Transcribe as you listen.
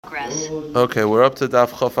progress. Okay, we're up to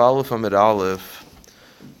Daf Chaf Aleph Amid Aleph.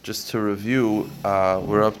 Just to review,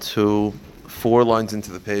 we're up to 4 lines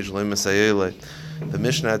into the page. The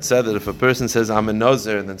Mishnah had said that if a person says I'm a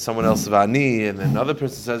Nazir and then someone else Va'ani and then another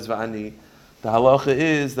person says Va'ani, the halacha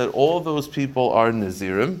is that all those people are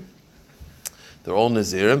Nazirim. They're all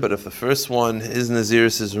Nazirim, but if the first one, his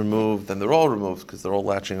Naziris is removed, then they're all removed because they're all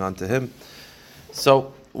latching onto him.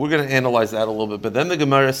 So we're going to analyze that a little bit. But then the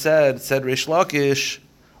Gemara said Reish Lakish,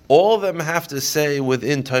 all of them have to say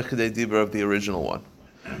within Teichidei Dibur of the original one.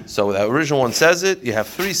 So the original one says it, you have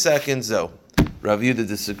 3 seconds, though. Rav Yehuda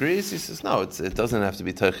disagrees. He says, no, it doesn't have to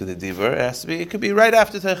be Teichidei Dibur. It could be right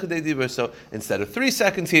after Teichidei Dibur. So instead of 3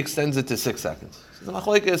 seconds, he extends it to 6 seconds. So the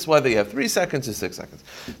machlokes is whether you have 3 seconds or 6 seconds.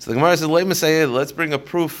 So the Gemara says, let's bring a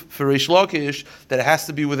proof for Reish Lakish that it has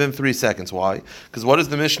to be within 3 seconds. Why? Because what does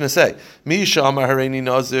the Mishnah say? Mi shama hareini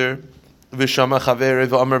nazir v'shama chaver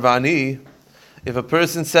v'amar v'ani. If a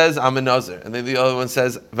person says I'm a nazir, and then the other one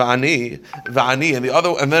says v'ani,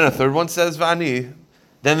 and then a third one says v'ani,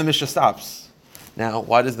 then the Mishnah stops. Now,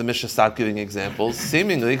 why does the Mishnah stop giving examples?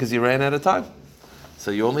 Seemingly because you ran out of time. So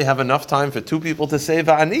you only have enough time for 2 people to say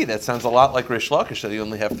va'ani. That sounds a lot like Reish Lakish, that you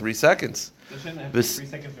only have 3 seconds. Shouldn't have 3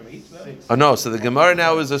 seconds from each, though? Oh no, so the Gemara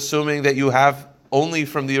now is assuming that you have only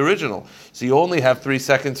from the original. So you only have 3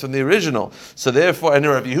 seconds from the original. So therefore, and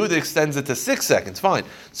Rav Yehuda extends it to 6 seconds, fine.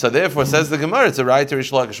 So therefore, says the Gemara, it's a right to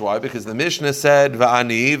Reish Lakish. Why? Because the Mishnah said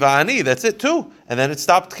va'ani, that's it too. And then it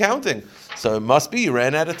stopped counting. So it must be you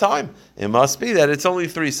ran out of time. It must be that it's only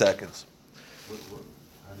 3 seconds.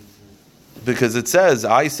 Because it says,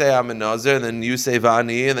 I say I'm a Nazir, and then you say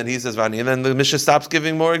Va'ani, and then he says Va'ani, and then the Mishnah stops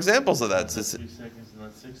giving more examples of that. 3 seconds and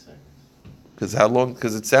not 6 seconds. Because how long?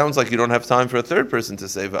 Because it sounds like you don't have time for a third person to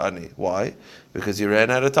say Va'ani. Why? Because you ran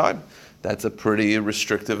out of time. That's a pretty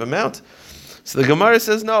restrictive amount. So the Gemara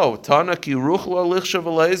says, no. Tana ki ruchla lichsha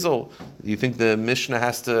v'leizel. You think the Mishnah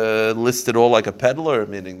has to list it all like a peddler?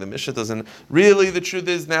 Meaning the Mishnah doesn't. Really, the truth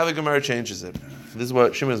is, now the Gemara changes it. This is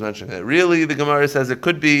what Shimon is mentioning. Really, the Gemara says it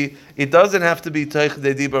could be, it doesn't have to be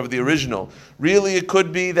Teichidei Dibur of the original. Really, it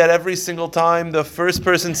could be that every single time the first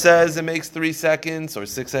person says it makes 3 seconds, or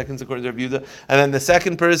 6 seconds according to Rav Yehuda, and then the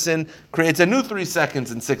second person creates a new 3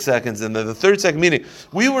 seconds and 6 seconds, and then the third second, meaning,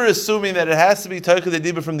 we were assuming that it has to be Teichidei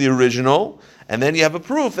Dibur from the original, and then you have a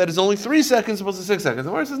proof that it's only 3 seconds opposed to 6 seconds.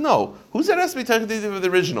 The Gemara says, no. Who said it has to be Teichidei Dibur of the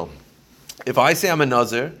original? If I say I'm a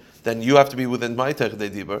Nazir, then you have to be within my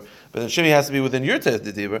Teichidei Dibur, but then Shimi has to be within your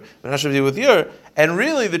Teichidei Dibur, but I should be with your. And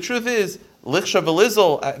really, the truth is, Lichsha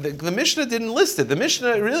v'Lizel, the Mishnah didn't list it. The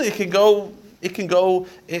Mishnah really can go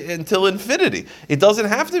until infinity. It doesn't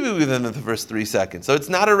have to be within the first 3 seconds. So it's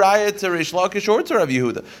not a riot to Reish Lakish or to Rav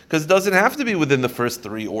Yehuda, because it doesn't have to be within the first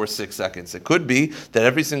 3 or 6 seconds. It could be that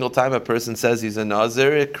every single time a person says he's a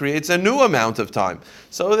Nazir, it creates a new amount of time.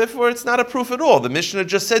 So therefore, it's not a proof at all. The Mishnah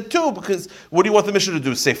just said 2, because what do you want the Mishnah to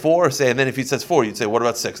do? Say 4? And then if he says 4, you'd say, what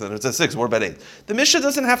about 6? And then if it says 6, what about 8? The Mishnah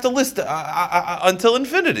doesn't have to list until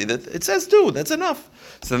infinity. It says 2, that's enough.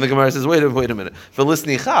 So then the Gemara says, wait a minute.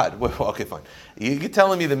 Velisni chad. Okay, fine. You're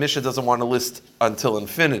telling me the Mishnah doesn't want to list until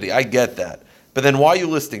infinity. I get that. But then why are you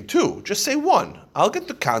listing 2? Just say 1. I'll get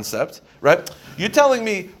the concept, right? You're telling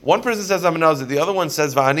me one person says I'm a Nazir, the other one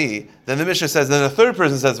says Va'ani, then the Mishnah says, then the third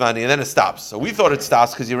person says Va'ani, and then it stops. So we thought it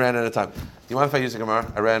stops because you ran out of time. Do you mind if I use a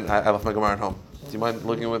Gemara? I left my Gemara at home. Do you mind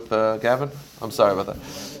looking with Gavin? I'm sorry about that.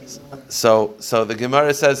 So the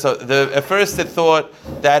Gemara says, at first it thought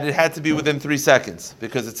that it had to be within 3 seconds,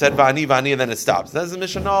 because it said Va'ani, and then it stops. That's the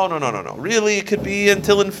Mishnah, no. Really, it could be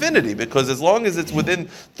until infinity, because as long as it's within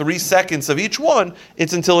 3 seconds of each one,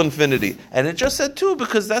 it's until infinity. And it just said 2,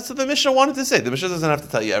 because that's what the Mishnah wanted to say. The Mishnah doesn't have to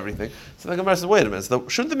tell you everything. So the Gemara says, wait a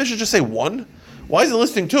minute, shouldn't the Mishnah just say 1? Why is it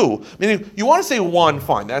listing 2? Meaning, you want to say 1,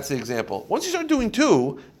 fine, that's the example. Once you start doing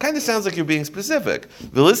 2, kind of sounds like you're being specific.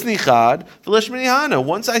 V'lisni chad, v'lishmini hana.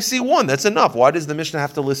 Once I see 1, that's enough. Why does the Mishnah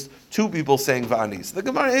have to list 2 people saying Va'ani? So the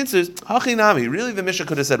Gemara answers, Hachinami. Really, the Mishnah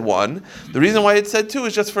could have said 1. The reason why it said 2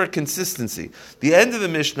 is just for consistency. The end of the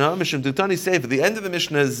Mishnah, Mishum Duktani Sefer, the end of the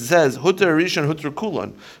Mishnah says, Hutar Rishon, Hutar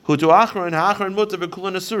Kulan, Hutar Achron, Hachron, Mutar,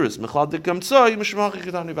 V'kulan Asuris, Mechlal Dikam Tzoy, Mishum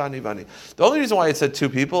Hachikatani Va'ani Va'ani. The only reason why it said 2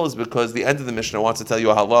 people is because the end of the Mishnah wants to tell you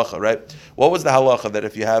a halacha, right? What was the halacha? That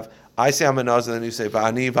if you have, I say I'm a Nazir, and then you say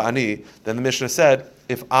Va'ani, then the Mishnah said,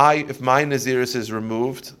 if my Naziris is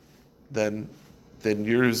removed, then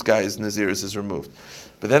yours guy's Naziris is removed.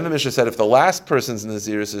 But then the Mishnah said, if the last person's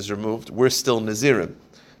Naziris is removed, we're still Nazirim,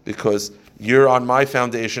 because you're on my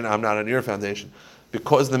foundation, I'm not on your foundation.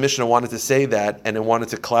 Because the Mishnah wanted to say that, and it wanted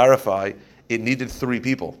to clarify, it needed 3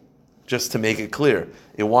 people. just to make it clear.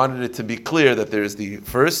 It wanted it to be clear that there's the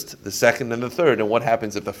first, the second, and the third. And what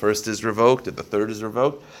happens if the first is revoked, if the third is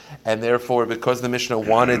revoked? And therefore, because the Mishnah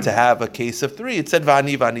wanted to have a case of three, it said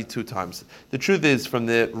vani, vani 2 times. The truth is, from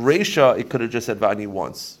the Reisha, it could have just said vani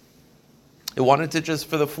once. It wanted to just,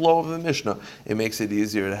 for the flow of the Mishnah, it makes it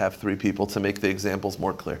easier to have 3 people to make the examples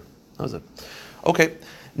more clear. That was it. Okay,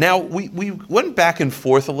 now we went back and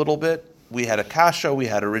forth a little bit. We had a kasha, we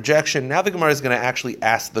had a rejection. Now the Gemara is going to actually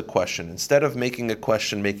ask the question. Instead of making a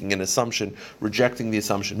question, making an assumption, rejecting the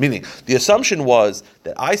assumption. Meaning, the assumption was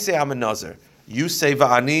that I say I'm a nazir, you say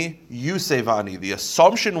va'ani, you say va'ani. The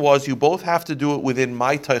assumption was you both have to do it within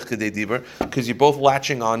my toich kedei dibur, because you're both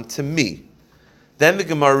latching on to me. Then the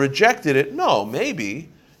Gemara rejected it. No, maybe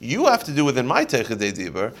you have to do within my toich kedei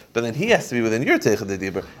dibur, but then he has to be within your toich kedei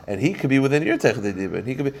dibur, and he could be within your toich kedei dibur, and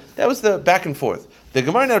he could be. That was the back and forth. The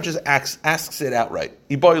Gemara now just asks it outright.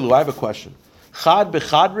 Iboilu, I have a question. Chad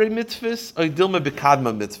bechadre mitzvahs or dilma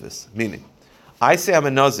bekadma mitzvahs? Meaning, I say I'm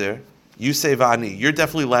a nazir, you say va'ani. You're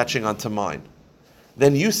definitely latching onto mine.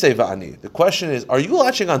 Then you say va'ani. The question is, are you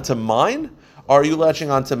latching onto mine, or are you latching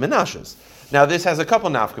onto Menashe's? Now, this has a couple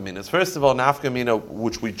nafkaminas. First of all, nafkamina,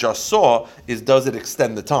 which we just saw, is does it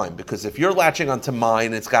extend the time? Because if you're latching onto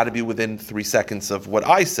mine, it's got to be within 3 seconds of what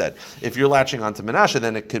I said. If you're latching onto Menashe,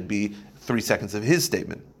 then it could be 3 seconds of his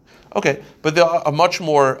statement. Okay, but there are a much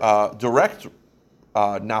more direct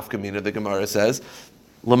nafkamina, the Gemara says,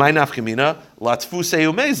 L'may nafkamina,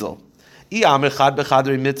 latfusei umezel. Iyam echad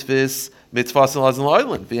bechadri mitzvahs, mitzvahs l'azn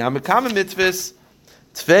l'oilin. V'yam ekam mitzvahs,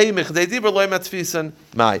 Tvei mechdei dibur loy matfisan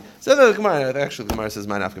mai. So the Gemara, actually the Gemara says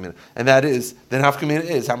my nafkamina, and that is the nafkamina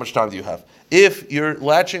is how much time do you have? If you're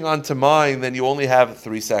latching onto mine, then you only have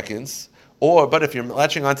 3 seconds. But if you're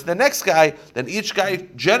latching onto the next guy, then each guy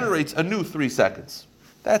generates a new 3 seconds.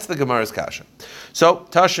 That's the Gemara's kasha. So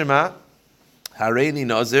Tashima Hareini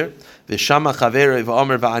Nazir v'shama chaver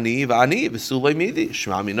v'omer v'ani v'sulei midi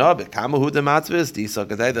shma mina b'kama hu dematzvis disa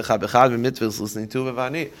gadei decha b'chad v'mitzvahs listening to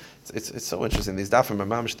v'ani. It's so interesting. These dafim the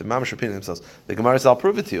mamish repeating themselves. The Gemara says, I'll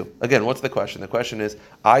prove it to you. Again, what's the question? The question is,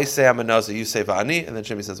 I say I'm a nazir, you say v'ani, and then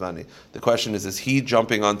Shimi says v'ani. The question is he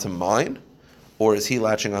jumping onto mine, or is he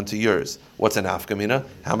latching onto yours? What's an afkamina?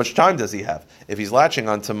 How much time does he have? If he's latching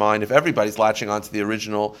onto mine, if everybody's latching onto the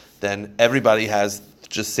original, then everybody has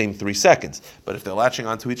just same 3 seconds. But if they're latching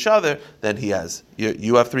onto each other, then he has,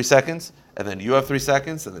 you have 3 seconds, and then you have 3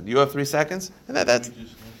 seconds, and then you have 3 seconds, and that's...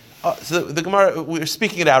 so the Gemara, we're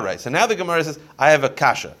speaking it outright. So now the Gemara says, I have a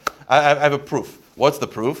kasha. I have a proof. What's the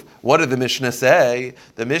proof? What did the Mishnah say?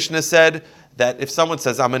 The Mishnah said that if someone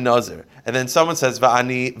says, I'm a nazir, and then someone says,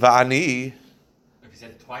 va'ani, va'ani,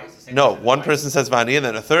 said it twice? No, one person says vani, and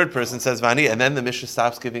then a third person says vani, and then the Mishnah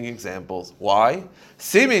stops giving examples. Why?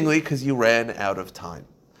 Seemingly because you ran out of time.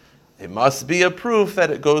 It must be a proof that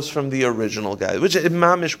it goes from the original guy, which in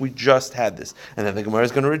Mamish we just had this. And then the Gemara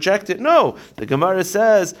is going to reject it. No, the Gemara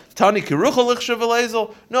says, Tani kiruchel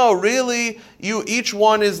lichshav. No, really, each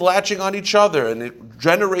one is latching on each other, and it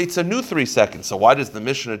generates a new 3 seconds. So why does the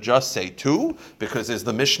Mishnah just say 2? Because is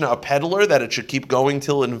the Mishnah a peddler that it should keep going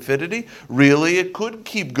till infinity? Really, it could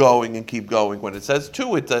keep going and keep going. When it says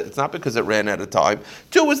 2, it's not because it ran out of time.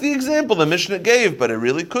 2 was the example the Mishnah gave, but it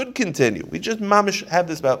really could continue. We just Mamish had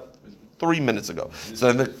this about 3 minutes ago.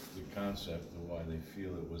 So then the concept of why they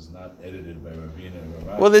feel it was not edited by Ravina and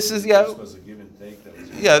Rav. Well, this is This was a give and take.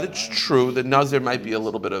 That's true. The Nazir might be a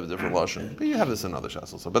little bit of a different lashon, but you have this in other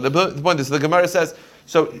shas also. But the point is, the Gemara says,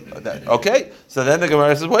 so then the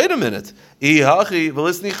Gemara says, wait a minute. Wait,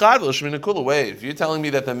 if you're telling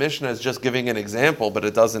me that the Mishnah is just giving an example, but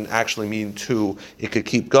it doesn't actually mean 2, it could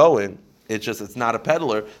keep going. It's not a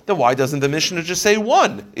peddler. Then why doesn't the Mishnah just say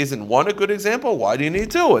 1? Isn't 1 a good example? Why do you need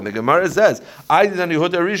 2? And the Gemara says, the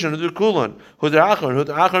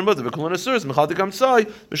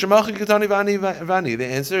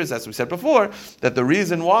answer is, as we said before, that the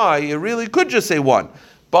reason why it really could just say 1.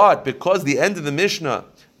 But because the end of the Mishnah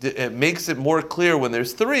it makes it more clear when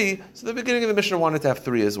there's 3, so the beginning of the Mishnah wanted to have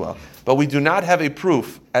 3 as well. But we do not have a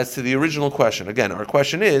proof as to the original question. Again, our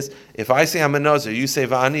question is, if I say I'm a nazir, you say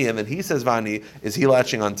va'ani, and then he says va'ani, is he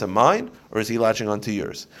latching onto mine, or is he latching onto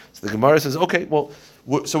yours? So the Gemara says, okay, well,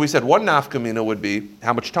 so we said one nafkamina would be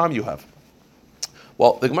how much time you have.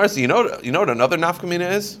 Well, the Gemara says, you know what another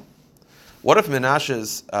nafkamina is? What if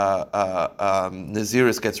Menashe's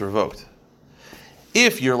Naziris gets revoked?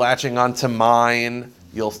 If you're latching onto mine,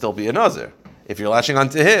 you'll still be a nazir. If you're latching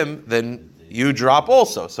onto him, then you drop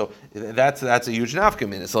also. So that's a huge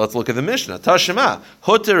nafkamina. So let's look at the Mishnah. Tashema,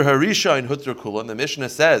 hutter harisha and hutter kulan. The Mishnah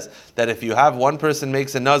says that if you have one person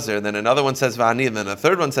makes a nazir, and then another one says vani, and then a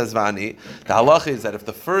third one says vani, the halacha is that if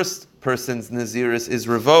the first person's naziris is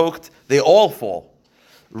revoked, they all fall.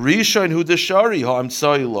 Rishon hu deshari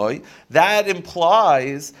ha'amtsailoi. That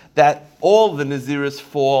implies that all the naziris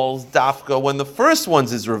falls dafka when the first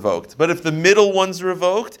one's is revoked. But if the middle one's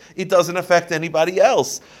revoked, it doesn't affect anybody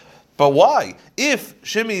else. But why? If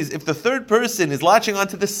the third person is latching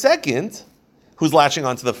onto the second, who's latching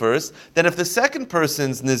onto the first, then if the second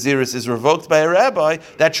person's naziris is revoked by a rabbi,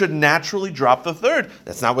 that should naturally drop the third.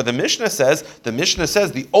 That's not what the Mishnah says. The Mishnah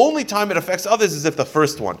says the only time it affects others is if the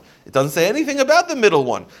first one. It doesn't say anything about the middle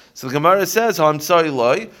one. So the Gemara says,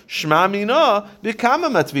 Shma mina b'kama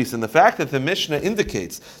matvis. And the fact that the Mishnah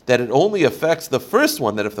indicates that it only affects the first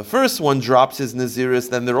one, that if the first one drops his naziris,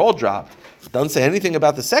 then they're all dropped. It doesn't say anything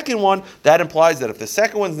about the second one. That implies that if the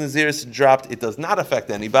second one's naziris dropped, it does not affect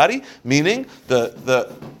anybody, meaning the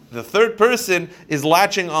third person is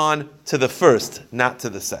latching on to the first, not to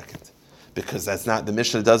the second. Because that's not the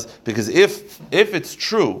Mishnah does. Because if it's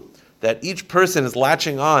true that each person is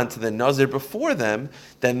latching on to the nazir before them,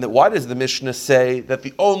 then why does the Mishnah say that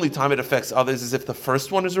the only time it affects others is if the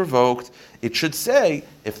first one is revoked? It should say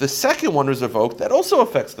if the second one is revoked, that also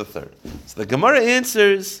affects the third. So the Gemara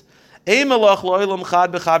answers, no,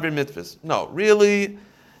 really,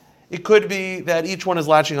 it could be that each one is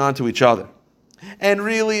latching on to each other. And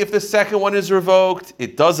really, if the second one is revoked,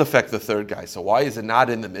 it does affect the third guy. So why is it not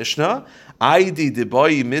in the Mishnah? The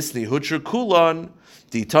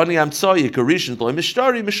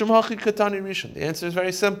answer is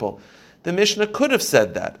very simple. The Mishnah could have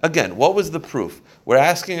said that. Again, what was the proof? We're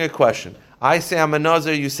asking a question. I say I'm a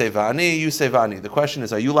nazir, you say vani, you say vani. The question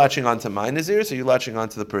is, are you latching onto my naziris or are you latching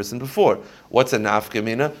onto the person before? What's a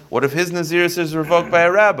nafkamina? What if his naziris is revoked by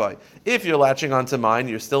a rabbi? If you're latching onto mine,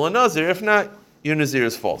 you're still a nazir. If not, your nazir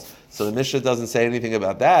is false. So the Mishnah doesn't say anything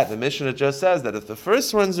about that. The Mishnah just says that if the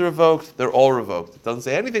first one's revoked, they're all revoked. It doesn't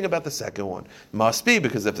say anything about the second one. Must be,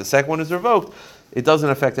 because if the second one is revoked, it doesn't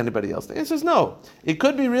affect anybody else. The answer is no. It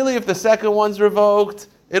could be really if the second one's revoked,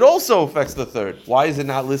 it also affects the third. Why is it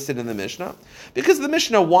not listed in the Mishnah? Because the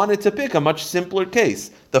Mishnah wanted to pick a much simpler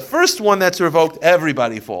case. The first one that's revoked,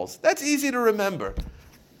 everybody falls. That's easy to remember.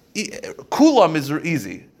 Kulam is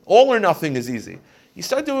easy. All or nothing is easy. You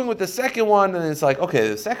start doing with the second one, and it's like, okay,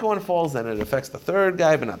 the second one falls, then it affects the third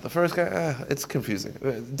guy, but not the first guy. It's confusing.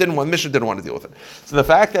 Mishnah didn't want to deal with it. So the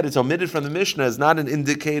fact that it's omitted from the Mishnah is not an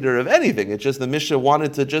indicator of anything. It's just the Mishnah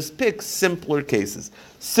wanted to just pick simpler cases.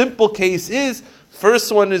 Simple case is, first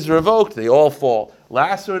one is revoked, they all fall.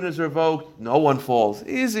 Last one is revoked, no one falls.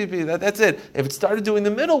 Easy, that's it. If it started doing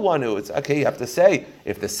the middle one, it's okay, you have to say,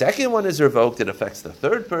 if the second one is revoked, it affects the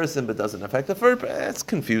third person, but doesn't affect the third person. It's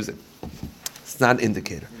confusing. It's not an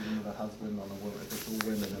indicator. Even the husband on a woman, if it's all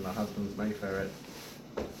women and the husband's Mayfair it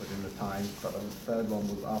within the time, but the third one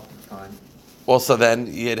was after the time. Well, so then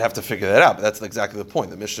you'd have to figure that out. But that's exactly the point.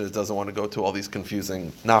 The Mishnah doesn't want to go to all these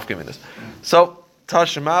confusing nafkaminas. So,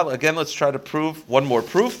 Tashimal, again, let's try to prove one more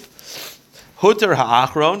proof. Huter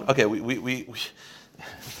ha'achron. Okay, we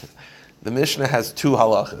the Mishnah has two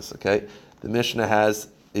halachas, okay? The Mishnah has,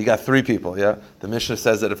 you got three people, yeah? The Mishnah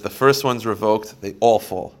says that if the first one's revoked, they all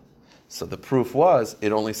fall. So the proof was,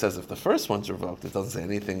 it only says if the first one's revoked. It doesn't say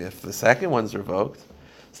anything if the second one's revoked.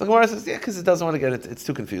 So the Gemara says, yeah, because it doesn't want to get it. It's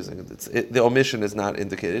too confusing. The omission is not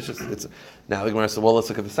indicated. Now the Gemara says, well, let's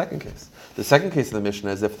look at the second case. The second case of the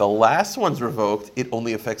Mishnah is if the last one's revoked, it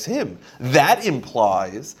only affects him. That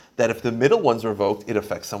implies that if the middle one's revoked, it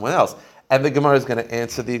affects someone else. And the Gemara is going to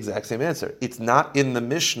answer the exact same answer. It's not in the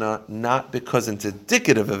Mishnah, not because it's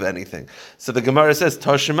indicative of anything. So the Gemara says,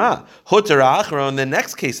 Toshima, Huter Achron, the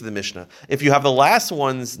next case of the Mishnah. If you have the last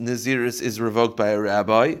one's Naziris is revoked by a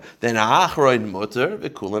rabbi, then Achron Mutter,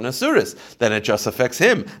 Vikulan Asuris. Then it just affects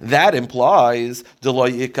him. That implies,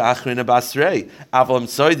 Deloy Achrin Basrei, Avlam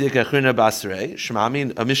Soidik Achrin Basrei,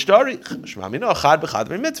 Shmamin Mishtari, Shmamin Achad Bechad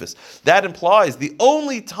Mitzvahs. That implies the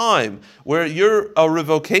only time where you're a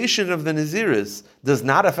revocation of the Naziris does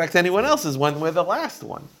not affect anyone else is when we're the last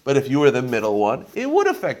one. But if you were the middle one, it would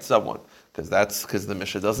affect someone. Because the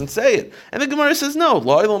Mishnah doesn't say it. And the Gemara says, no. I'm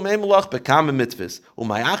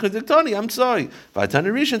sorry. It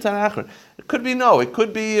could be no. It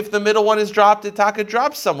could be if the middle one is dropped, the Taka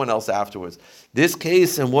drops someone else afterwards. This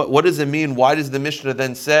case, and what does it mean? Why does the Mishnah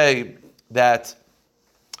then say that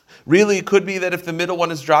really, it could be that if the middle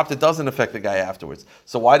one is dropped, it doesn't affect the guy afterwards.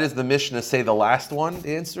 So why does the Mishnah say the last one?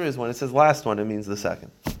 The answer is when it says last one, it means the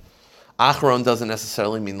second. Achron doesn't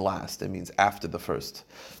necessarily mean last. It means after the first.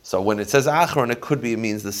 So when it says Achron, it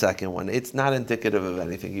means the second one. It's not indicative of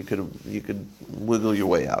anything. You could wiggle your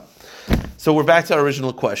way out. So we're back to our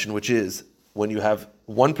original question, which is when you have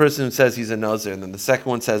one person who says he's a Nazir, and then the second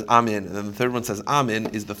one says Amin, and then the third one says Amin,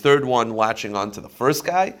 is the third one latching on to the first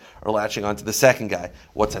guy or latching on to the second guy?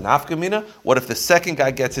 What's an nafkamina? What if the second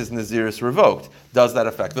guy gets his Naziris revoked? Does that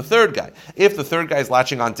affect the third guy? If the third guy is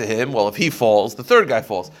latching onto him, well, if he falls, the third guy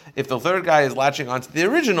falls. If the third guy is latching onto the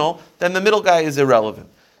original, then the middle guy is irrelevant.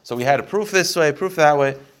 So we had a proof this way, proof that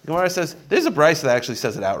way. The Gemara says, there's a brisa that actually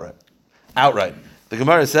says it outright. The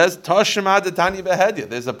Gemara says, Tashema de Tanya Behedya.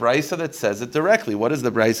 There's a brisa that says it directly. What does the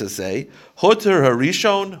brisa say? Huter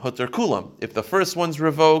harishon, huter kulam. If the first one's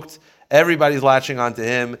revoked, everybody's latching onto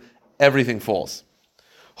him, everything falls.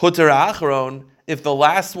 Huter achron, if the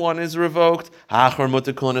last one is revoked, achron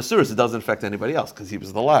muter kulan asuris. It doesn't affect anybody else because he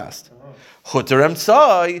was the last. Huter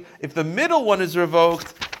emtsai, if the middle one is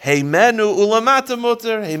revoked, heimenu ulamata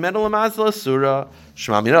muter, heimenu ulamata asura. If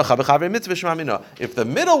the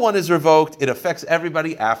middle one is revoked, it affects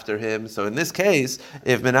everybody after him. So in this case,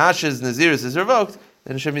 if Menashe's Naziris is revoked,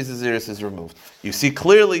 then Shemi's Naziris is removed. You see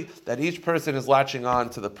clearly that each person is latching on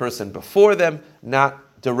to the person before them, not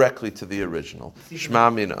directly to the original. Shema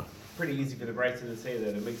Mina. Pretty easy for the Brisa to say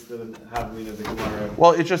that. It makes the Havmin of the Gemara.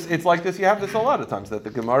 Well, it's like this. You have this a lot of times, that the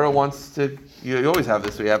Gemara wants to, you always have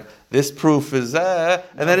this. We have this proof is, and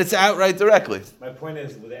then it's outright directly. My point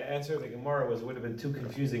is, the answer of the Gemara would have been too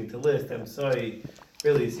confusing to list. I'm sorry.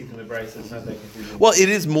 Really, you see from the Brisa, it's not that confusing. Well, it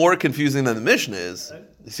is more confusing than the Mishnah is.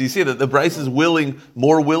 So you see that the Brisa is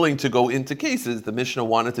more willing to go into cases. The Mishnah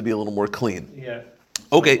wanted to be a little more clean. Yeah.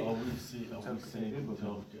 Okay.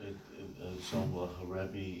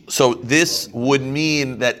 So this would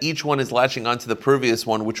mean that each one is latching onto the previous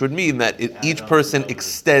one, which would mean that each person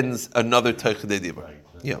extends another Teichidei Dibur.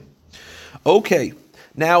 Yeah. Okay.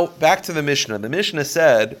 Now back to the Mishnah. The Mishnah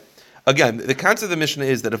said, again, the concept of the Mishnah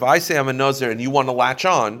is that if I say I'm a Nazir and you want to latch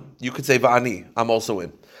on, you could say Va'ani, I'm also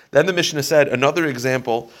in. Then the Mishnah said another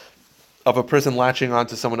example of a person latching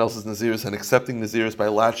onto someone else's Naziris and accepting Naziris by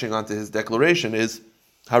latching onto his declaration is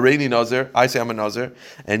Hareini Nazir, I say I'm a Nazir,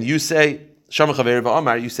 and you say Shama Chaver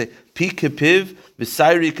v'Amar, you say Pi kipiv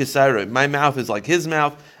v'Sairi kisaira. My mouth is like his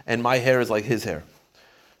mouth, and my hair is like his hair.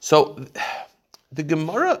 So the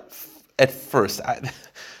Gemara at first,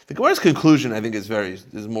 the Gemara's conclusion I think is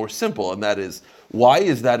more simple, and that is, why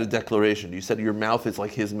is that a declaration? You said your mouth is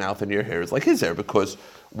like his mouth and your hair is like his hair, because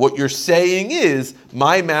what you're saying is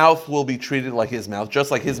my mouth will be treated like his mouth,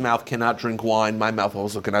 just like his mouth cannot drink wine, my mouth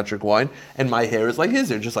also cannot drink wine, and my hair is like his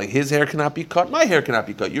hair, just like his hair cannot be cut, my hair cannot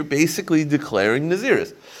be cut. You're basically declaring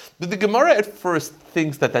Naziris. But the Gemara at first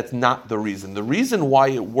thinks that that's not the reason. The reason why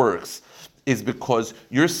it works is because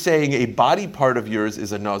you're saying a body part of yours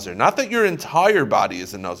is a Nazir. Not that your entire body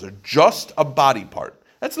is a Nazir, just a body part.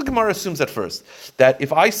 That's what the Gemara assumes at first. That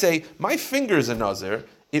if I say my finger is a Nazir,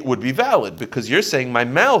 it would be valid because you're saying my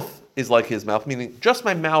mouth is like his mouth, meaning just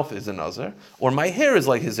my mouth is a Nazir, or my hair is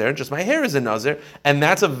like his hair, just my hair is a Nazir, and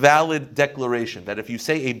that's a valid declaration. That if you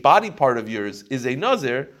say a body part of yours is a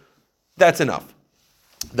Nazir, that's enough.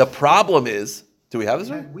 The problem is, do we have this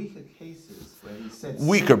right? Weaker cases where he said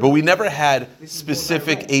Weaker, but we never had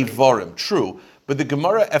specific Avarim. True. But the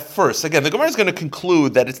Gemara at first, again, the Gemara is going to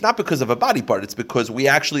conclude that it's not because of a body part, it's because we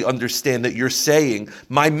actually understand that you're saying,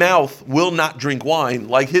 my mouth will not drink wine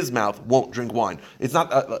like his mouth won't drink wine. It's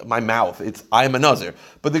not my mouth, it's I am a Nazir.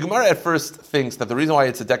 But the Gemara at first thinks that the reason why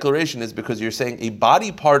it's a declaration is because you're saying a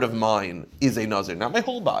body part of mine is a Nazir, not my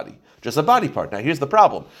whole body, just a body part. Now here's the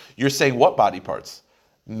problem. You're saying what body parts?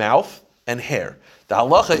 Mouth and hair. The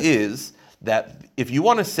halacha is that if you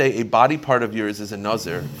want to say a body part of yours is a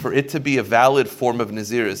Nazir, for it to be a valid form of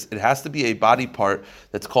Naziris, it has to be a body part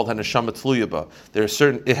that's called Hanashama Tluyaba.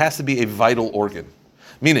 It has to be a vital organ.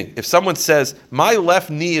 Meaning, if someone says, my left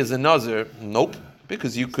knee is a Nazir, nope,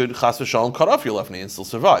 because you could chas v'shalom cut off your left knee and still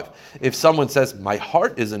survive. If someone says, my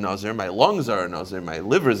heart is a Nazir, my lungs are a Nazir, my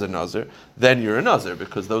liver is a Nazir, then you're a Nazir,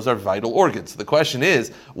 because those are vital organs. So the question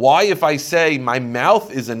is, why if I say my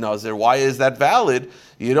mouth is a Nazir, why is that valid?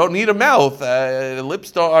 You don't need a mouth.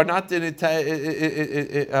 Lips are not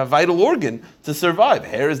a vital organ to survive.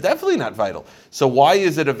 Hair is definitely not vital. So why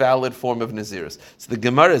is it a valid form of Naziris? So the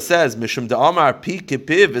Gemara says, Mishum da'amar pi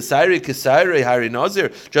kipiv v'sairi kisairi hari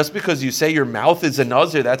Nazir. Just because you say your mouth is a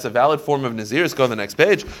Nazir, that's a valid form of Naziris. Go to the next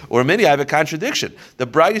page. Or maybe I have a contradiction. The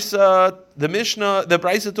Brisa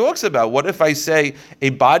talks about, what if I say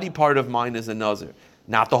a body part of mine is a Nazir?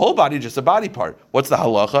 Not the whole body, just a body part. What's the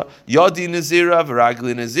halacha? Yadi nazira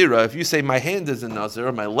v'ragli nazira. If you say my hand is a nazir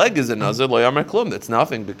or my leg is a nazir, lo yamar klum. That's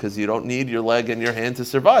nothing because you don't need your leg and your hand to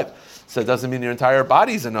survive. So it doesn't mean your entire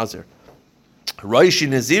body is a nazir. Roishi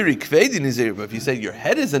naziri, kvedi naziri. But if you say your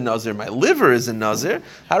head is a nazir, my liver is a nazir,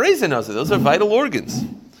 hare is a nazir. Those are vital organs.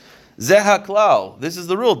 Zehaklal. This is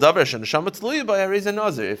the rule. Davar sheneshama tluya by hare is a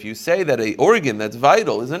nazir. If you say that an organ that's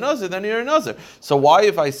vital is a nazir, then you're a nazir. So why,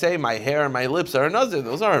 if I say my hair and my lips are a nazir,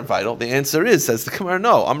 those aren't vital? The answer is, says the Gemara,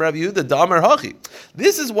 no. Amar Yehuda damar hachi.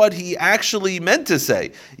 This is what he actually meant to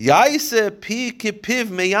say. Yaise pi kipiv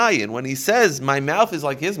meyayin. When he says my mouth is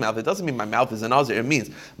like his mouth, it doesn't mean my mouth is a nazir. It means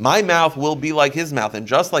my mouth will be like his mouth, and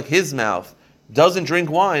just like his mouth doesn't drink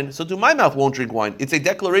wine, so do my mouth won't drink wine. It's a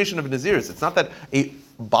declaration of naziris. It's not that a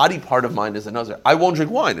body part of mine is a nazir. I won't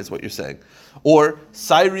drink wine, is what you're saying. Or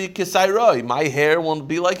sairi kisairai, my hair won't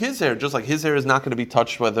be like his hair. Just like his hair is not going to be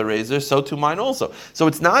touched by the razor, so too mine also. So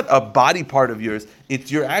it's not a body part of yours.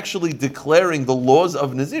 You're actually declaring the laws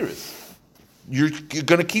of naziris. You're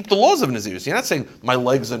going to keep the laws of naziris. You're not saying my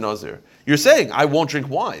leg's a nazir. You're saying I won't drink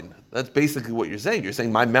wine. That's basically what you're saying. You're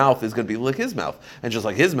saying my mouth is going to be like his mouth, and just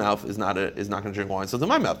like his mouth is not going to drink wine, so to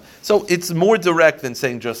my mouth. So it's more direct than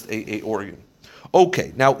saying just a organ.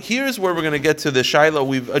 Okay, now here's where we're going to get to the Shiloh.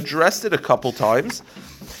 We've addressed it a couple times,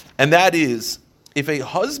 and that is, if a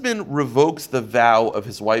husband revokes the vow of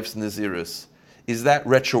his wife's Naziris, is that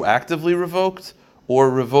retroactively revoked or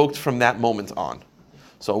revoked from that moment on?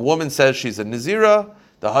 So a woman says she's a Nazira,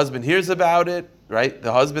 the husband hears about it, right?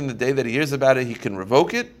 The husband, the day that he hears about it, he can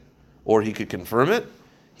revoke it, or he could confirm it.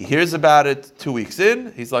 He hears about it 2 weeks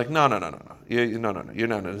in, he's like, no, you're not a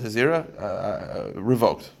Nazira,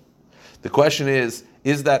 revoked. The question is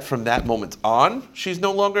that from that moment on, she's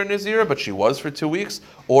no longer a Nazira, but she was for 2 weeks,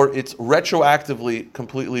 or it's retroactively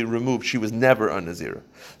completely removed, she was never a Nazira.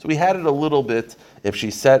 So we had it a little bit, if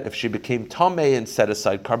she became Tameh and set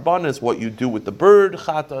aside Karbanas, what you do with the bird,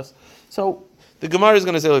 Chatas. So the Gemara is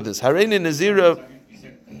going to say like this, Harein Nazira,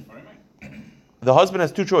 the husband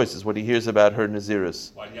has two choices when he hears about her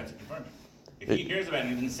Naziris. Why do you have to confirm it? If he hears about it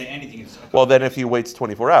and he didn't say anything, it's well, then if he waits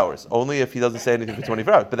 24 hours. Only if he doesn't say anything for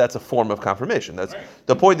 24 hours. But that's a form of confirmation. That's right.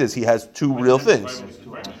 The point is he has two real things.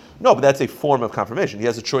 No, but that's a form of confirmation. He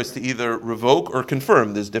has a choice to either revoke or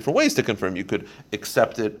confirm. There's different ways to confirm. You could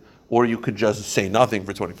accept it, or you could just say nothing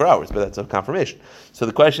for 24 hours, but that's a confirmation. So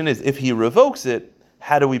the question is, if he revokes it,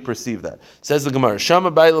 how do we perceive that? Says the Gemara,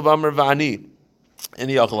 Shama Bailav Amar Va'ani. I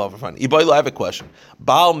have a question.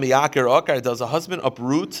 Baal Miyakir Okar, does a husband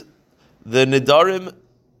uproot the Nidarim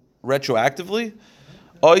retroactively?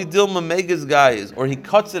 Or he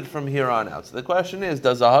cuts it from here on out. So the question is,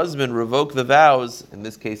 does a husband revoke the vows, in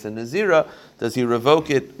this case a Nazira, does he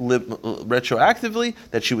revoke it retroactively,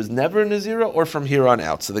 that she was never a Nazira, or from here on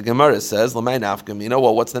out? So the Gemara says, Lamay nafkamina,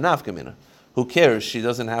 well, what's the nafkamina? Who cares? She's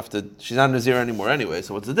not a Nazira anymore anyway,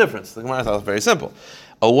 so what's the difference? The Gemara says, very simple.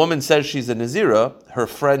 A woman says she's a Nazira, her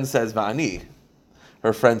friend says Va'ani,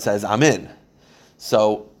 her friend says Amin.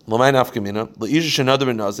 So, and the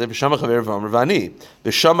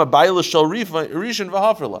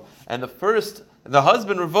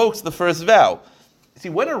husband revokes the first vow. See,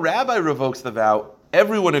 when a rabbi revokes the vow,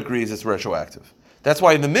 everyone agrees it's retroactive. That's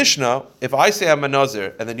why in the Mishnah, if I say I'm a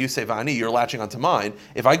Nazir and then you say Vani, you're latching onto mine.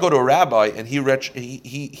 If I go to a rabbi and he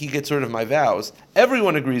gets rid of my vows,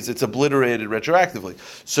 everyone agrees it's obliterated retroactively.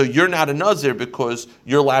 So you're not a Nazir because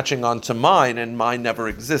you're latching onto mine and mine never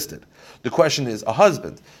existed. The question is a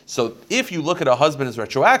husband. So if you look at a husband as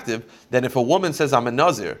retroactive, then if a woman says I'm a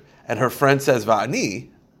Nazir and her friend says Va'ani,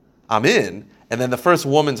 I'm in, and then the first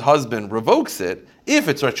woman's husband revokes it, if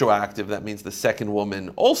it's retroactive, that means the second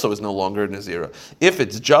woman also is no longer a Nazira. If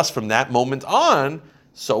it's just from that moment on,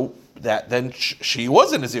 so that then she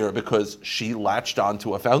was a Nazira because she latched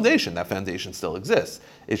onto a foundation. That foundation still exists.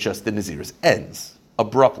 It's just the Naziris ends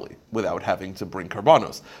abruptly without having to bring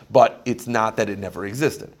karbanos. But it's not that it never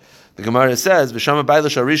existed. The Gemara says, "V'shama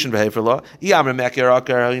ba'ilish arishin v'heferlo, yamre mekir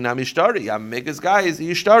akar harinam ishtari, yam megas guys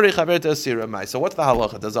ishtari chaverta asira mai." So what's the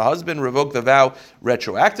halacha? Does a husband revoke the vow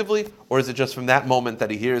retroactively, or is it just from that moment that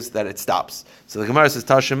he hears that it stops? So the Gemara says,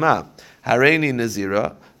 "Tashema hareini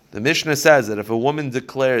nazira." The Mishnah says that if a woman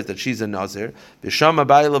declares that she's a nazir, v'shama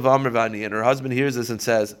ba'ilav amr v'ani, and her husband hears this and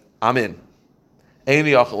says, "I'm in,"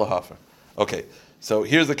 eini achal hafer. Okay, so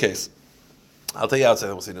here's the case. I'll tell you outside,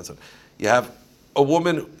 then we'll see it inside. You have a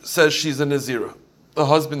woman says she's a Nazira. The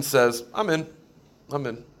husband says, I'm in.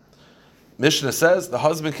 Mishnah says the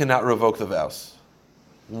husband cannot revoke the vows.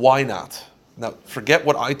 Why not? Now, forget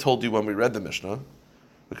what I told you when we read the Mishnah,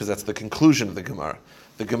 because that's the conclusion of the Gemara.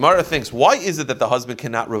 The Gemara thinks, why is it that the husband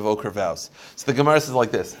cannot revoke her vows? So the Gemara says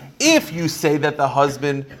like this: if you say that the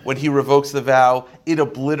husband, when he revokes the vow, it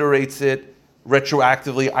obliterates it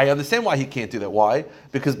retroactively, I understand why he can't do that. Why?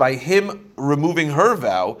 Because by him removing her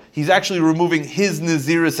vow, he's actually removing his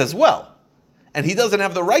Naziris as well. And he doesn't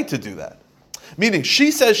have the right to do that. Meaning,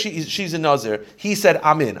 she says she's a Nazir. He said,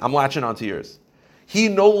 I'm in. I'm latching onto yours. He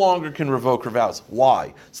no longer can revoke her vows.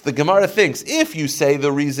 Why? So the Gemara thinks, if you say the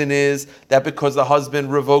reason is that because the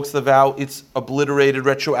husband revokes the vow, it's obliterated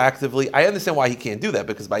retroactively, I understand why he can't do that,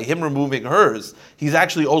 because by him removing hers, he's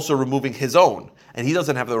actually also removing his own, and he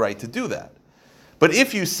doesn't have the right to do that. But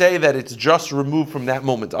if you say that it's just removed from that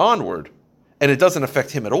moment onward, and it doesn't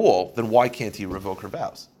affect him at all, then why can't he revoke her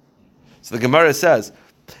vows? So the Gemara says,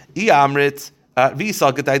 Amrit,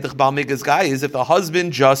 is if the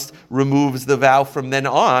husband just removes the vow from then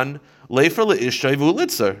on, why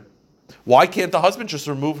can't the husband just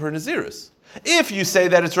remove her Naziris? If you say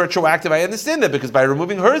that it's retroactive, I understand that, because by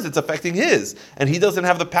removing hers, it's affecting his, and he doesn't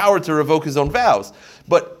have the power to revoke his own vows.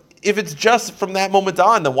 But if it's just from that moment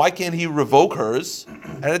on, then why can't he revoke hers,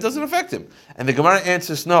 and it doesn't affect him? And the Gemara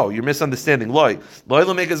answers, no, you're misunderstanding. Loy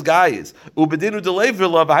lamegas guyis ubedinu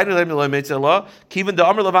delevirla v'hainu lemilay meitzela kiven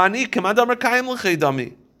da'amar lavani command amar kayim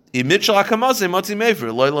l'cheidami imitchal hakamazim motzi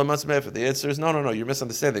mefer loy lamas mefer. The answer is no, you're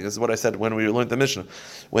misunderstanding. This is what I said when we learned the Mishnah.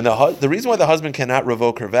 When the reason why the husband cannot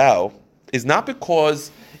revoke her vow is not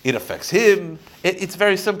because it affects him. It's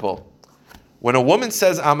very simple. When a woman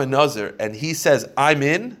says I'm a Nazir and he says I'm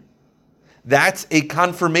in, that's a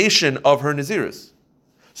confirmation of her Naziris.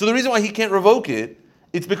 So the reason why he can't revoke it,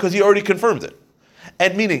 it's because he already confirmed it.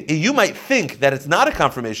 And meaning, you might think that it's not a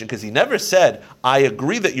confirmation because he never said, I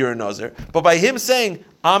agree that you're a Nazir, but by him saying,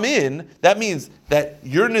 I'm in, that means that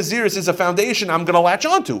your Naziris is a foundation I'm going to latch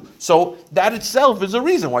onto. So that itself is a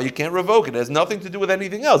reason why you can't revoke it. It has nothing to do with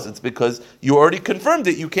anything else. It's because you already confirmed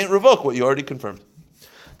it. You can't revoke what you already confirmed.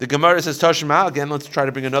 The Gemara says, Tashma, again, let's try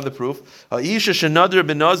to bring another proof. Now, this is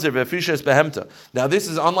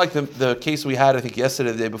unlike the case we had, I think,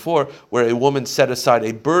 yesterday, the day before, where a woman set aside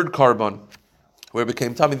a bird carbon, where it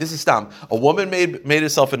became tummy. This is stam. A woman made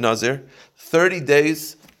herself a Nazir, 30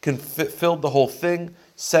 days, filled the whole thing,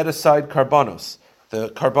 set aside carbonos. The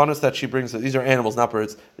carbonos that she brings, these are animals, not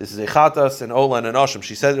birds. This is a chatas, an ola, and an asham.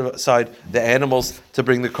 She set aside the animals to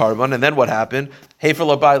bring the carbon, and then what happened?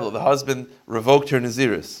 Hefer labaylo, the husband revoked her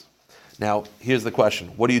Naziris. Now, here's the question.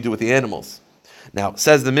 What do you do with the animals? Now,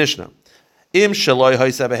 says the Mishnah, Im shaloi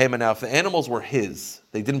haisa behema. Now, if the animals were his,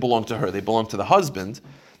 they didn't belong to her, they belonged to the husband,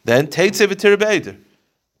 then teitze v'tir beider.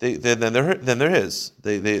 Then they're his.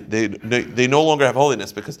 They no longer have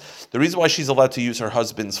holiness, because the reason why she's allowed to use her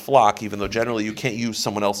husband's flock, even though generally you can't use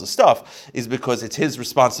someone else's stuff, is because it's his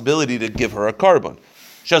responsibility to give her a carbon.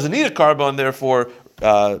 She doesn't need a carbon, therefore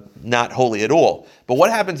not holy at all. But what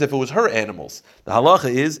happens if it was her animals? The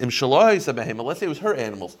halacha is im shaloi sabehema. Let's say it was her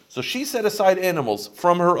animals, so she set aside animals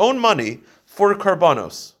from her own money for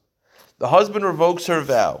carbonos. The husband revokes her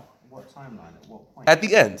vow. What timeline? At what point? At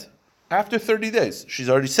the end. After 30 days. She's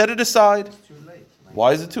already set it aside. It's too late.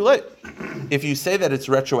 Why is it too late? If you say that it's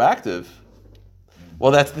retroactive,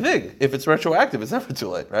 well, that's the thing. If it's retroactive, it's never too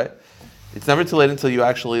late, right? It's never too late until you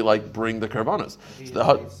actually bring the carbonos. He's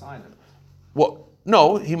silent. Well,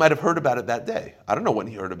 no, he might have heard about it that day. I don't know when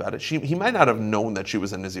he heard about it. He might not have known that she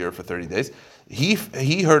was a Nazir for 30 days.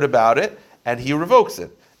 He heard about it and he revokes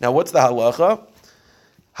it. Now, what's the halacha?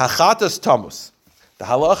 Hachatas tamus. The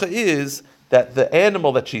halacha is that the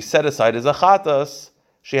animal that she set aside is a chatas,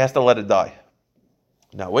 she has to let it die.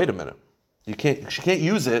 Now, wait a minute. She can't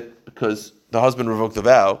use it because the husband revoked the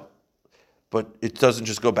vow, but it doesn't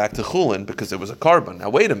just go back to chulin because it was a carbon. Now,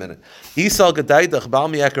 wait a minute. Isal gadaydach bal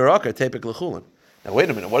miyakaraka tepik lechulin. Now, wait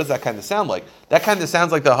a minute. What does that kind of sound like? That kind of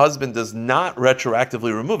sounds like the husband does not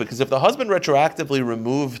retroactively remove it, because if the husband retroactively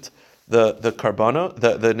removed the carbona,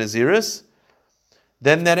 the Naziris,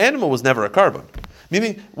 then that animal was never a carbon.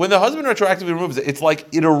 Meaning, when the husband retroactively removes it, it's like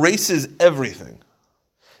it erases everything.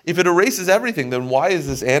 If it erases everything, then why is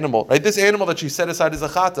this animal, right? This animal that she set aside as a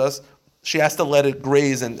chatas, she has to let it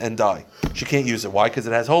graze and die. She can't use it. Why? Because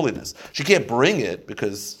it has holiness. She can't bring it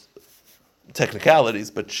because technicalities,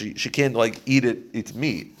 but she can't eat it, its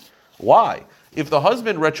meat. Why? If the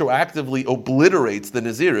husband retroactively obliterates the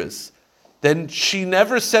Naziris, then she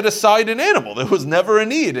never set aside an animal. There was never a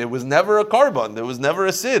need. It was never a carbon. There was never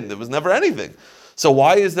a sin. There was never anything. So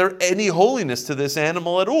why is there any holiness to this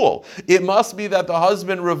animal at all? It must be that the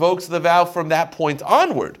husband revokes the vow from that point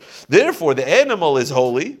onward. Therefore, the animal is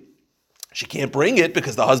holy. She can't bring it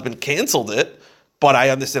because the husband canceled it, but I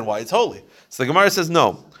understand why it's holy. So the Gemara says,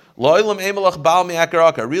 no.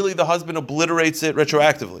 Really, the husband obliterates it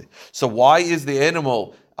retroactively. So why is the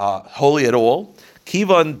animal holy at all?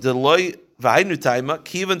 Kivan deloy v'aynu taima.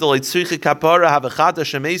 Kivan deloy tzricha kapara havachata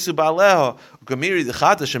shemesu ba'aleha. Gamiri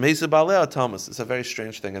dechata shemesu ba'aleha. Thomas, it's a very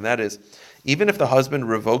strange thing, and that is, even if the husband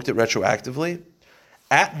revoked it retroactively,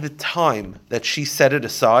 at the time that she set it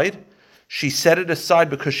aside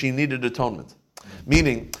because she needed atonement.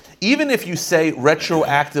 Meaning, even if you say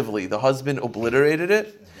retroactively the husband obliterated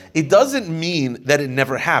it, it doesn't mean that it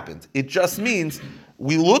never happened. It just means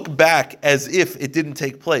we look back as if it didn't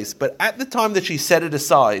take place. But at the time that she set it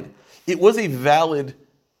aside, it was a valid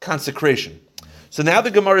consecration. So now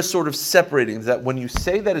the Gemara is sort of separating that when you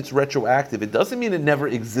say that it's retroactive, it doesn't mean it never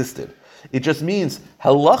existed. It just means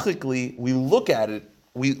halachically we look at it,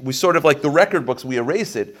 we sort of like the record books, we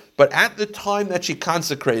erase it, but at the time that she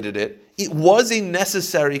consecrated it, it was a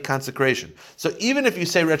necessary consecration. So even if you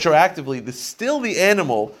say retroactively, the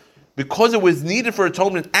animal, because it was needed for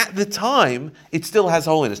atonement at the time, it still has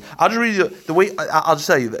holiness. I'll just read you the way, I'll just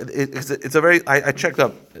tell you, it's a very, I checked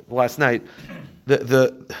up last night,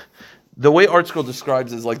 the way ArtScroll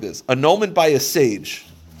describes it is like this: annulment by a sage,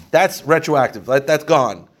 that's retroactive, that's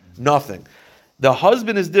gone, nothing. The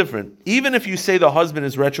husband is different. Even if you say the husband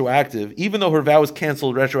is retroactive, even though her vow is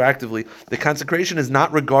canceled retroactively, the consecration is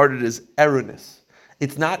not regarded as erroneous.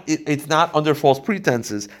 It's not under false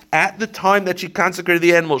pretenses. At the time that she consecrated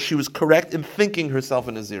the animal, she was correct in thinking herself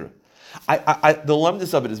a Nazirah. The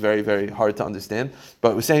lumpness of it is very, very hard to understand,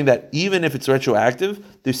 but we're saying that even if it's retroactive,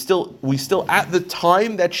 we still at the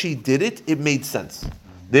time that she did it, it made sense.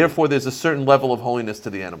 Therefore, there's a certain level of holiness to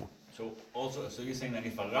the animal. So you're saying that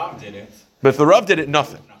if a Rav did it, but if the Rav did it,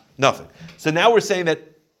 nothing. So now we're saying that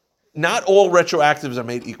not all retroactives are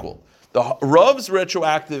made equal. The Rav's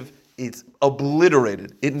retroactive, it's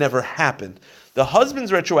obliterated. It never happened. The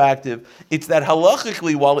husband's retroactive, it's that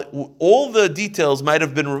halachically, while all the details might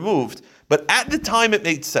have been removed, but at the time it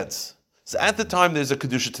made sense. So at the time there's a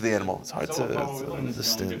kedusha to the animal. It's hard to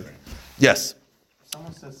understand. Yes?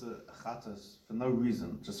 Someone says a chatas for no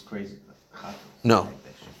reason, just crazy. Chatas. No.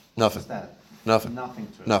 Nothing. What's that? Nothing. Nothing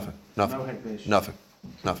to it. Nothing. No hekdesh.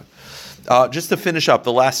 Nothing. Just to finish up,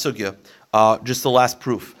 the last sugya, just the last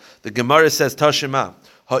proof. The Gemara says, Tashima,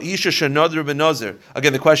 ha'isha shenadr benazir.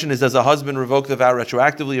 Again, the question is, does a husband revoke the vow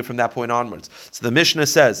retroactively or from that point onwards? So the Mishnah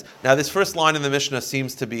says, now this first line in the Mishnah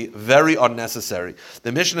seems to be very unnecessary.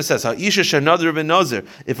 The Mishnah says, ha'isha shenadr benazir.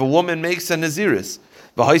 If a woman makes a naziris,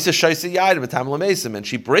 and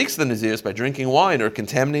she breaks the naziris by drinking wine or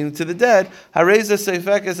contaminating to the dead,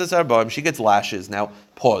 she gets lashes. Now,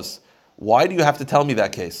 pause. Why do you have to tell me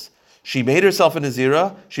that case? She made herself a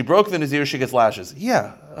nazira, she broke the nazira, she gets lashes.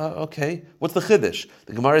 Yeah, okay. What's the chiddush?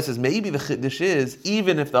 The Gemara says maybe the chiddush is,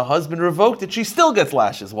 even if the husband revoked it, she still gets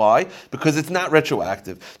lashes. Why? Because it's not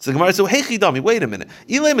retroactive. So the Gemara says, hey chidami, wait a minute.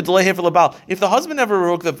 If the husband never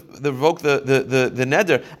revoked the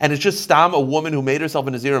neder, and it's just stam, a woman who made herself a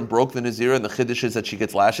nazira and broke the nazira, and the chiddush is that she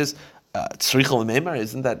gets lashes,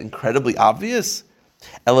 isn't that incredibly obvious?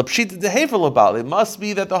 It must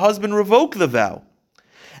be that the husband revoked the vow.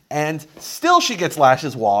 And still she gets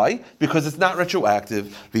lashes. Why? Because it's not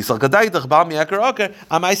retroactive. Guys, the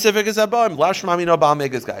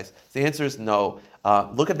answer is no.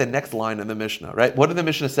 Look at the next line in the Mishnah, right? What did the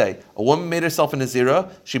Mishnah say? A woman made herself a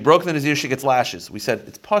nazira, she broke the nazira, she gets lashes. We said,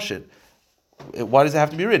 it's pashut. Why does it have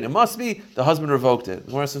to be written? It must be the husband revoked it.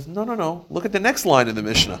 The Gemara says, no. Look at the next line in the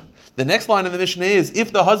Mishnah. The next line in the Mishnah is,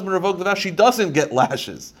 if the husband revoked the vow, she doesn't get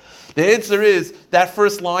lashes. The answer is, that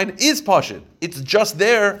first line is pashut. It's just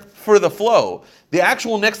there for the flow. The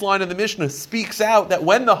actual next line of the Mishnah speaks out that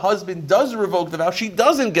when the husband does revoke the vow, she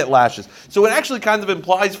doesn't get lashes. So it actually kind of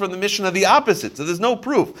implies from the Mishnah the opposite. So there's no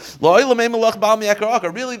proof. Really,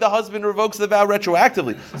 the husband revokes the vow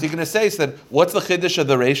retroactively. So you're going to say, then, what's the chiddush of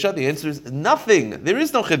the Reisha? The answer is nothing. There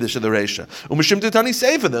is no chiddush of the Reisha.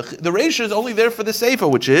 The Reisha is only there for the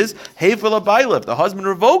Seifa, which is, if the husband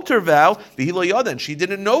revoked her vow, and she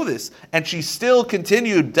didn't know this, and she still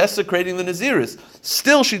continued desecrating the Naziris,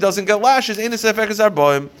 still she doesn't get lashes. The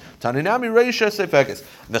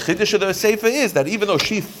chiddush of the Seifa is that even though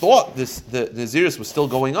she thought the Naziris was still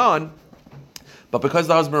going on, but because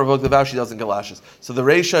the husband revoked the vow, she doesn't get lashes. So the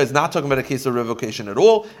Reisha is not talking about a case of revocation at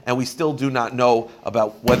all, and we still do not know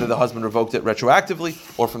about whether the husband revoked it retroactively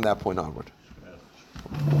or from that point onward.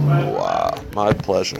 Wow, my pleasure.